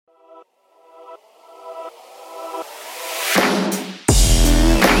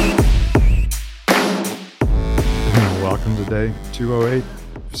Day 208,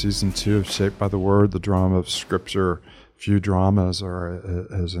 Season 2 of Shaped by the Word, the drama of Scripture. Few dramas are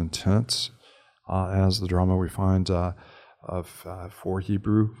as intense as the drama we find of four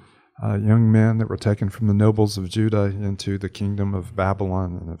Hebrew young men that were taken from the nobles of Judah into the kingdom of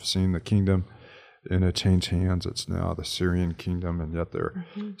Babylon and have seen the kingdom change hands. It's now the Syrian kingdom, and yet they're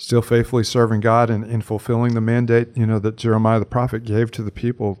still faithfully serving God and fulfilling the mandate, that Jeremiah the prophet gave to the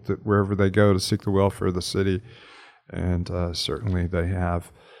people, that wherever they go to seek the welfare of the city. And certainly they have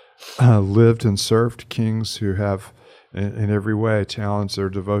lived and served kings who have in every way challenged their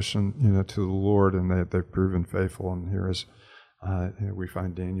devotion, to the Lord, and they've proven faithful. And here is, we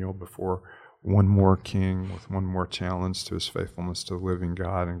find Daniel before one more king with one more challenge to his faithfulness to the living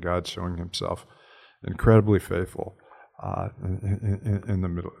God, and God showing himself incredibly faithful in the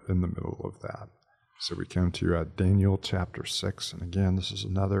middle of that. So we come to Daniel chapter 6, and again, this is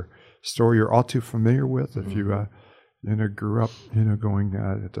another story you're all too familiar with if you grew up going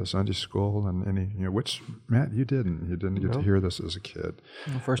to Sunday school and which Matt you didn't get to hear this as a kid.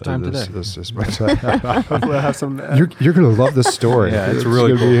 First time today. Hopefully I have some. You're going to love this story. Yeah, it's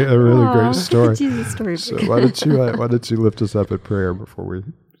really cool. Be a really great story. Jesus story. So why don't you lift us up in prayer before we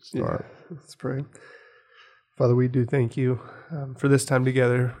start? Yeah, let's pray. Father, we do thank you for this time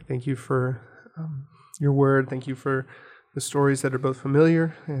together. Thank you for your word. Thank you for the stories that are both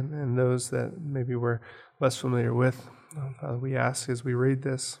familiar and those that maybe we're less familiar with. Father, we ask as we read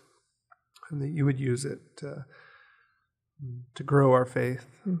this and that you would use it to grow our faith,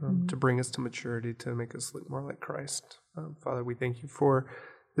 to bring us to maturity, to make us look more like Christ. Father, we thank you for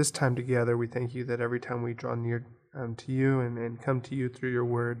this time together. We thank you that every time we draw near to you and come to you through your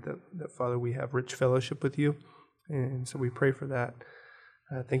word, that Father, we have rich fellowship with you. And so we pray for that.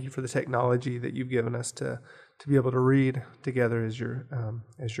 Thank you for the technology that you've given us to be able to read together as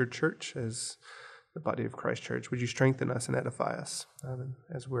your church, as the body of Christ Church. Would you strengthen us and edify us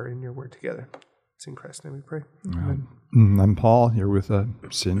as we're in your word together? It's in Christ's name we pray. Amen. I'm Paul. You're with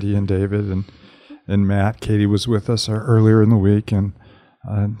Cindy and David and Matt. Katie was with us earlier in the week, and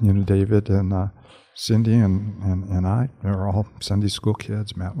David and Cindy and I are all Sunday school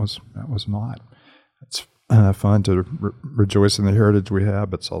kids. Matt was not. It's fun to rejoice in the heritage we have,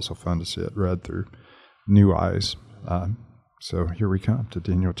 but it's also fun to see it read through new eyes. So here we come to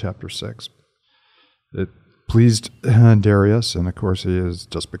Daniel chapter 6. It pleased Darius, and of course he has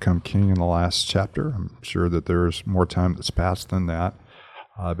just become king in the last chapter. I'm sure that there's more time that's passed than that,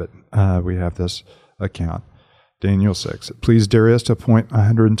 but we have this account. Daniel 6. It pleased Darius to appoint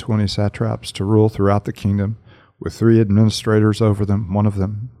 120 satraps to rule throughout the kingdom, with 3 administrators over them. One of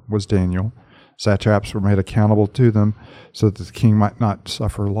them was Daniel. Satraps were made accountable to them so that the king might not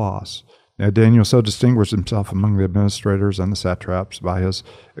suffer loss. Now Daniel so distinguished himself among the administrators and the satraps by his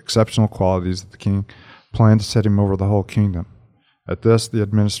exceptional qualities that the king planned to set him over the whole kingdom. At this, the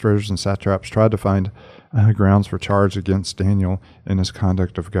administrators and satraps tried to find grounds for charge against Daniel in his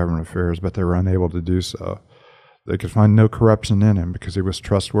conduct of government affairs, but they were unable to do so. They could find no corruption in him because he was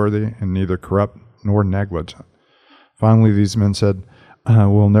trustworthy and neither corrupt nor negligent. Finally, these men said,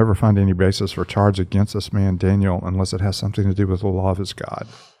 we'll never find any basis for charge against this man Daniel unless it has something to do with the law of his God.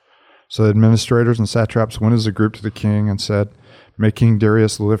 So the administrators and satraps went as a group to the king and said, "May King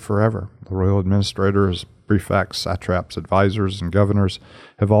Darius live forever." The royal administrators, prefects, satraps, advisors, and governors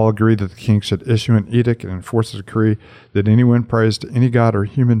have all agreed that the king should issue an edict and enforce a decree that anyone prays to any god or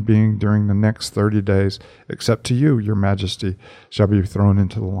human being during the next 30 days, except to you, your majesty, shall be thrown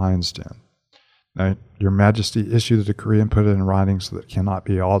into the lion's den. Now, your majesty issue the decree and put it in writing so that it cannot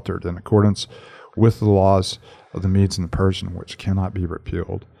be altered in accordance with the laws of the Medes and the Persians, which cannot be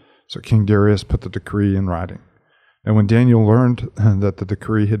repealed. So King Darius put the decree in writing. And when Daniel learned that the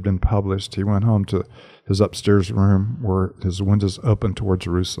decree had been published, he went home to his upstairs room where his windows opened toward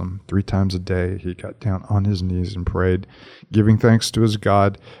Jerusalem. 3 times a day he got down on his knees and prayed, giving thanks to his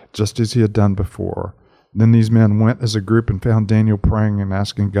God, just as he had done before. Then these men went as a group and found Daniel praying and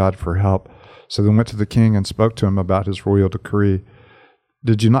asking God for help. So they went to the king and spoke to him about his royal decree.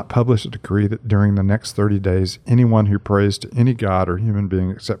 Did you not publish a decree that during the next 30 days, anyone who prays to any god or human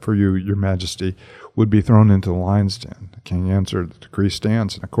being except for you, your majesty, would be thrown into the lion's den? The king answered, the decree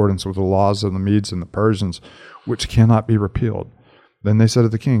stands in accordance with the laws of the Medes and the Persians, which cannot be repealed. Then they said to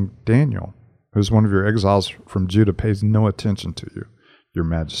the king, Daniel, who is one of your exiles from Judah, pays no attention to you, your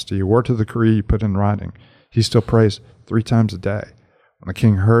majesty, or to the decree you put in writing. He still prays 3 times a day. When the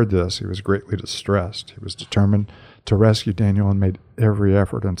king heard this, he was greatly distressed. He was determined to rescue Daniel and made every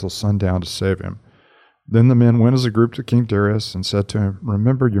effort until sundown to save him. Then the men went as a group to King Darius and said to him,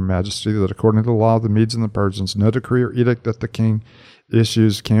 Remember, your majesty, that according to the law of the Medes and the Persians, no decree or edict that the king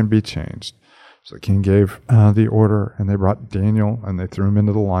issues can be changed. So the king gave the order, and they brought Daniel, and they threw him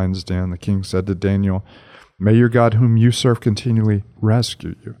into the lion's den. The king said to Daniel, "May your God, whom you serve continually,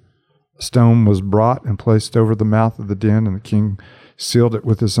 rescue you." A stone was brought and placed over the mouth of the den, and the king sealed it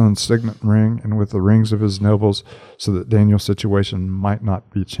with his own signet ring and with the rings of his nobles, so that Daniel's situation might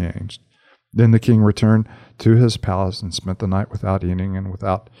not be changed. Then the king returned to his palace and spent the night without eating and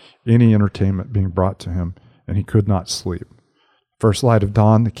without any entertainment being brought to him, and he could not sleep. First light of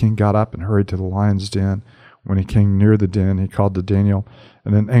dawn, the king got up and hurried to the lion's den. When he came near the den, he called to Daniel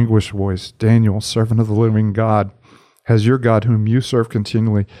in an anguished voice, "Daniel, servant of the living God, has your God, whom you serve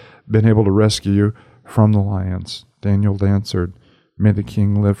continually, been able to rescue you from the lions?" Daniel answered, "May the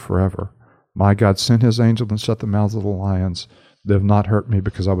king live forever. My God sent his angel and shut the mouths of the lions. They have not hurt me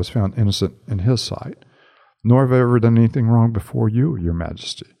because I was found innocent in his sight. Nor have I ever done anything wrong before you, your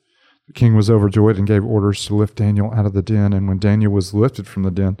majesty." The king was overjoyed and gave orders to lift Daniel out of the den. And when Daniel was lifted from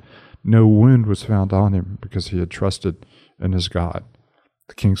the den, no wound was found on him because he had trusted in his God.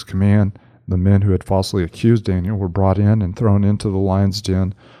 The king's command, the men who had falsely accused Daniel were brought in and thrown into the lion's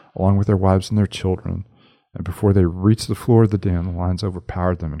den along with their wives and their children. And before they reached the floor of the den, the lions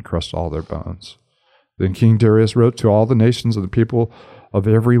overpowered them and crushed all their bones. Then King Darius wrote to all the nations of the people of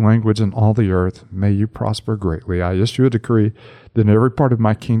every language in all the earth, "May you prosper greatly. I issue a decree that in every part of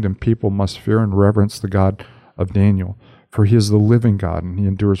my kingdom people must fear and reverence the God of Daniel, for he is the living God and he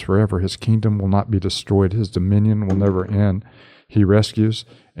endures forever. His kingdom will not be destroyed. His dominion will never end. He rescues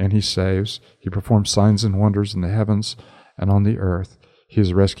and he saves. He performs signs and wonders in the heavens and on the earth. He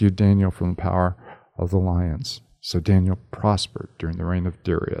has rescued Daniel from the power of the lions." So Daniel prospered during the reign of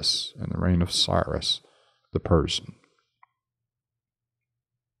Darius and the reign of Cyrus the Persian.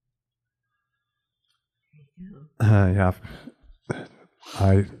 I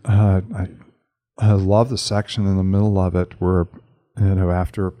love the section in the middle of it where,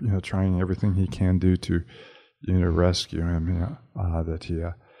 after trying everything he can do to rescue him, that he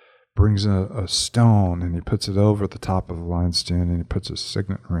brings a stone and he puts it over the top of the lion's den and he puts a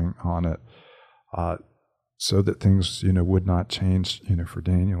signet ring on it, so that things would not change for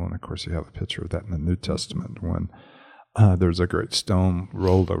Daniel. And of course, you have a picture of that in the New Testament when there's a great stone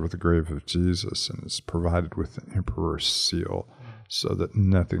rolled over the grave of Jesus, and it's provided with the emperor's seal so that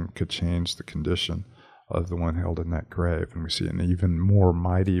nothing could change the condition of the one held in that grave. And we see an even more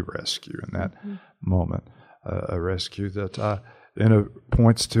mighty rescue in that moment, a rescue that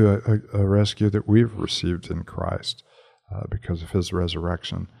points to a rescue that we've received in Christ because of his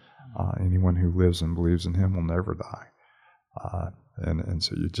resurrection. Anyone who lives and believes in him will never die. And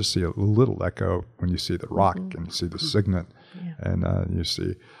so you just see a little echo when you see the rock and you see the signet, and you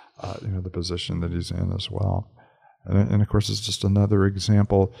see the position that he's in as well. And of course, it's just another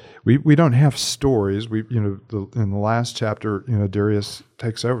example. We don't have stories. In the last chapter, Darius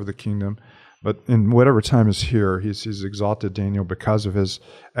takes over the kingdom, but in whatever time is here, he's exalted Daniel because of his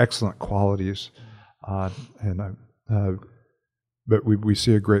excellent qualities, but we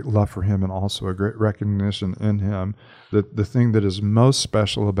see a great love for him and also a great recognition in him that the thing that is most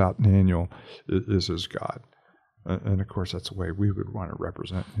special about Daniel is his God. And of course, that's the way we would want to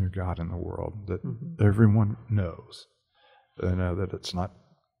represent God in the world, that everyone knows. They know that it's not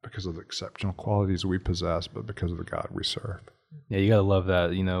because of the exceptional qualities we possess, but because of the God we serve. Yeah, you got to love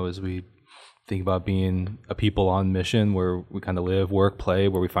that, as we think about being a people on mission where we kind of live, work, play,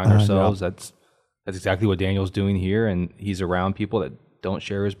 where we find ourselves. Yeah. That's exactly what Daniel's doing here, and he's around people that don't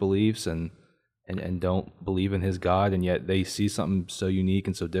share his beliefs and don't believe in his God, and yet they see something so unique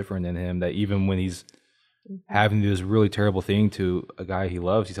and so different in him that even when he's having to do this really terrible thing to a guy he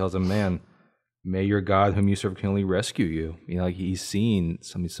loves, he tells him, "Man, may your God whom you serve continually rescue you." He's seen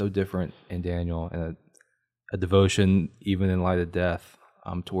something so different in Daniel, and a devotion even in light of death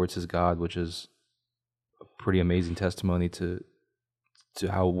towards his God, which is a pretty amazing testimony to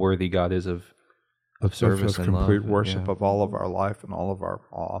how worthy God is of service and complete love. Worship of all of our life and all of our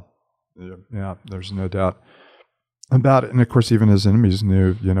awe. Yeah, there's no doubt about it. And of course, even his enemies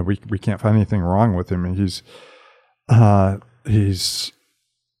knew. We can't find anything wrong with him. And he's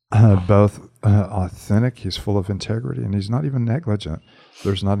both authentic. He's full of integrity, and he's not even negligent.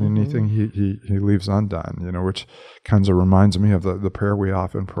 There's not anything he leaves undone. Which kind of reminds me of the prayer we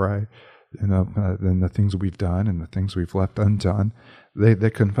often pray. And the things we've done and the things we've left undone. They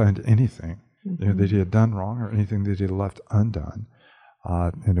couldn't find anything that he had done wrong or anything that he had left undone.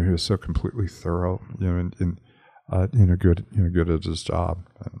 He was so completely thorough, and good at his job.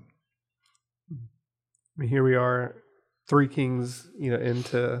 Here we are, 3 kings,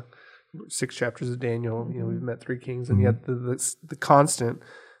 into 6 chapters of Daniel. We've met 3 kings, and yet the constant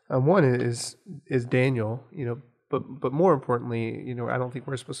one is Daniel, but more importantly, I don't think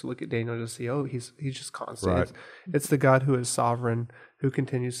we're supposed to look at Daniel and just see, oh, he's just constant. Right. It's the God who is sovereign, who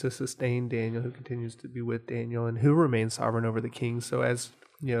continues to sustain Daniel, who continues to be with Daniel, and who remains sovereign over the kings. So as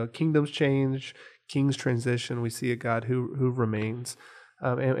kingdoms change, kings transition, we see a God who remains,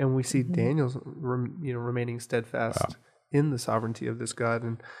 and we see Daniel's remaining steadfast in the sovereignty of this God.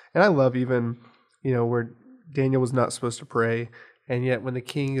 And I love even where Daniel was not supposed to pray. And yet, when the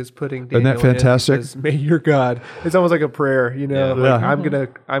king is putting Daniel Isn't that fantastic? in, he says, "May your God." It's almost like a prayer, Like I'm gonna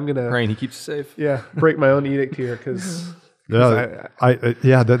praying he keeps you safe. Yeah, break my own edict here because.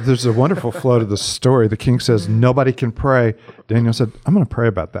 There's a wonderful flow to the story. The king says nobody can pray. Daniel said, "I'm going to pray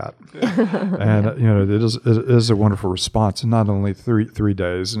about that," and it is a wonderful response. And not only 3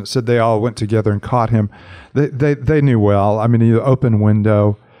 days, and it said they all went together and caught him. They knew well. I mean, the open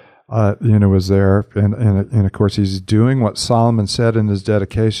window. Was there. And of course, he's doing what Solomon said in his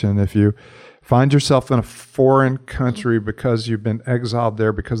dedication. If you find yourself in a foreign country because you've been exiled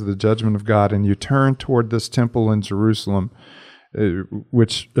there because of the judgment of God, and you turn toward this temple in Jerusalem,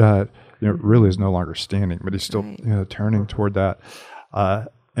 which really is no longer standing, but he's still turning toward that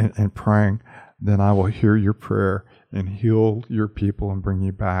and praying, then I will hear your prayer and heal your people and bring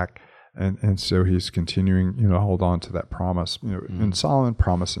you back. And so he's continuing, hold on to that promise, and Solomon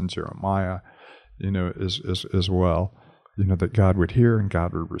promised in Jeremiah, as well, that God would hear and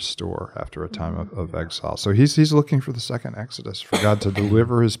God would restore after a time of exile. So he's looking for the second Exodus, for God to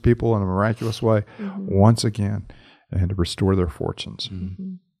deliver his people in a miraculous way once again and to restore their fortunes.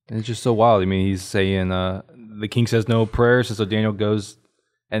 And it's just so wild. I mean, he's saying, the king says no prayers, and so Daniel goes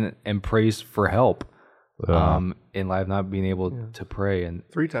and prays for help. In life, not being able to pray, and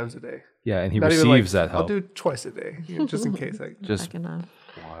 3 times a day. Yeah, and he receives that help. I'll do it twice a day, just in case. Just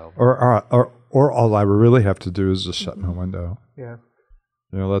wild. Or all I really have to do is just shut my window. Yeah.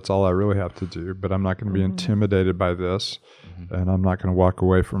 That's all I really have to do. But I'm not going to be intimidated by this, and I'm not going to walk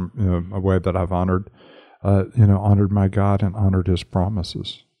away from a way that I've honored my God and honored His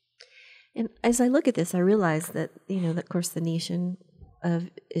promises. And as I look at this, I realize that that of course the nation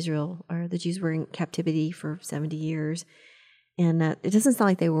of Israel, or the Jews, were in captivity for 70 years. And it doesn't sound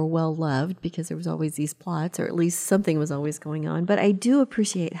like they were well loved, because there was always these plots, or at least something was always going on. But I do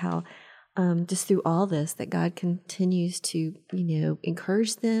appreciate how just through all this, that God continues to,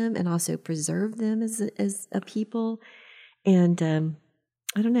 encourage them and also preserve them as a people. And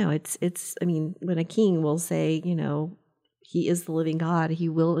I don't know, I mean, when a king will say, he is the living God, he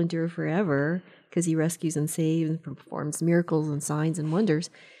will endure forever, because he rescues and saves and performs miracles and signs and wonders,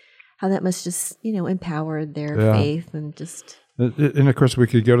 how that must just, empower their faith and just... And of course, we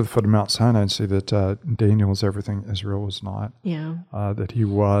could go to the foot of Mount Sinai and see that Daniel was everything Israel was not. Yeah. That he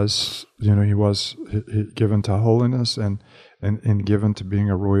was, he was given to holiness and given to being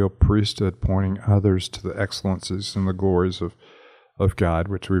a royal priesthood, pointing others to the excellencies and the glories of God,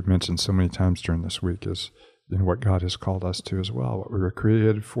 which we've mentioned so many times during this week, is what God has called us to as well. What we were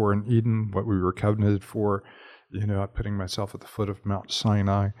created for in Eden, what we were covenanted for, putting myself at the foot of Mount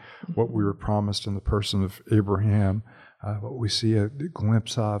Sinai, what we were promised in the person of Abraham, what we see a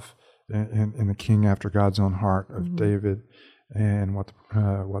glimpse of in the king after God's own heart of David, and what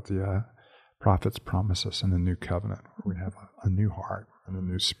the prophets promise us in the new covenant, where we have a new heart and a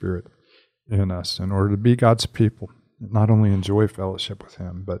new spirit in us in order to be God's people, not only enjoy fellowship with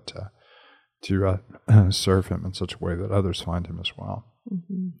Him, but to serve Him in such a way that others find Him as well.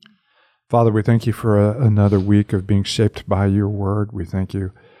 Father, we thank You for another week of being shaped by Your Word. We thank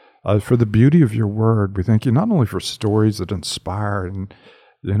You for the beauty of Your Word. We thank You not only for stories that inspire, and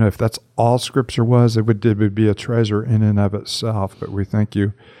if that's all Scripture was, it would be a treasure in and of itself. But we thank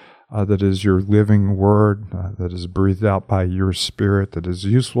You that it is Your living Word that is breathed out by Your Spirit, that is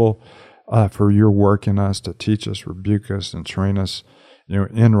useful for Your work in us to teach us, rebuke us, and train us,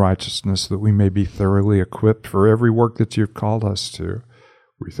 in righteousness, that we may be thoroughly equipped for every work that You've called us to.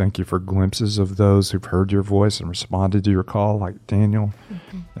 We thank You for glimpses of those who've heard Your voice and responded to Your call, like Daniel.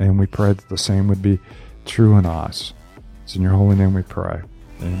 And we pray that the same would be true in us. It's in Your holy name we pray.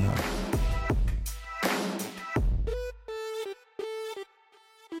 Amen.